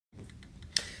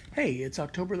Hey, it's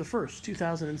October the 1st,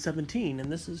 2017, and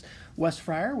this is Wes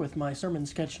Fryer with my sermon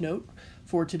sketchnote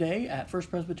for today at First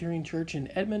Presbyterian Church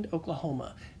in Edmond,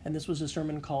 Oklahoma. And this was a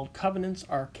sermon called Covenants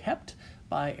Are Kept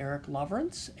by Eric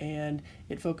Laverentz, and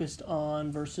it focused on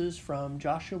verses from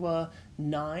Joshua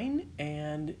 9,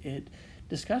 and it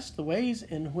discussed the ways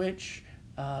in which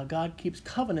God keeps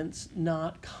covenants,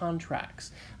 not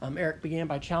contracts. Eric began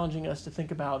by challenging us to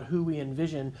think about who we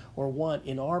envision or want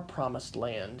in our promised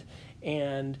land,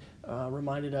 and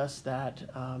reminded us that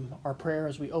our prayer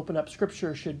as we open up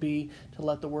Scripture should be to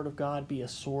let the Word of God be a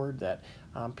sword that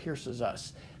pierces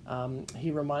us.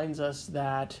 He reminds us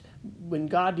that when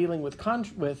God dealing with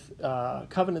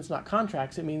covenants, not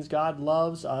contracts, it means God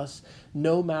loves us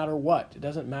no matter what. It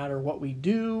doesn't matter what we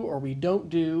do or we don't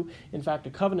do. In fact,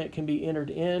 a covenant can be entered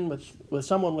in with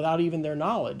someone without even their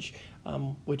knowledge,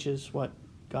 which is what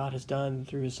God has done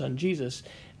through his son Jesus.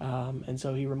 And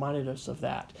so he reminded us of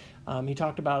that. He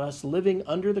talked about us living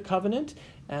under the covenant,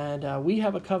 and we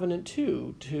have a covenant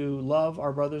too, to love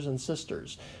our brothers and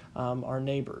sisters, our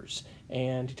neighbors.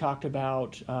 And he talked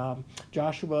about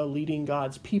Joshua leading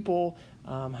God's people,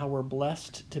 how we're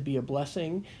blessed to be a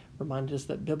blessing. Reminded us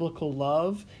that biblical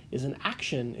love is an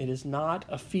action, it is not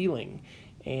a feeling.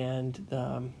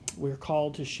 And we're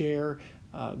called to share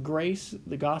grace,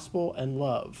 the gospel, and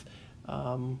love.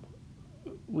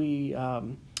 We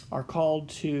are called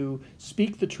to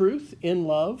speak the truth in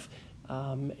love,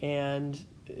 and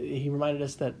he reminded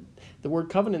us that the word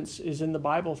covenants is in the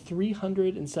Bible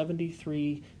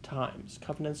 373 times.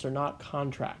 Covenants are not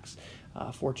contracts,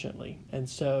 fortunately. And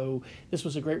so this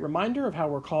was a great reminder of how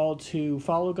we're called to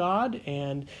follow God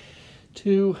and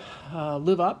to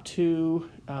live up to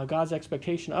God's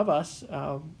expectation of us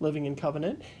living in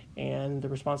covenant, and the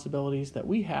responsibilities that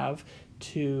we have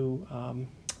to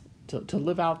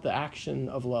live out the action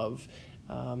of love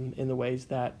in the ways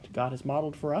that God has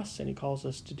modeled for us and he calls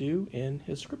us to do in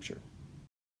his Scripture.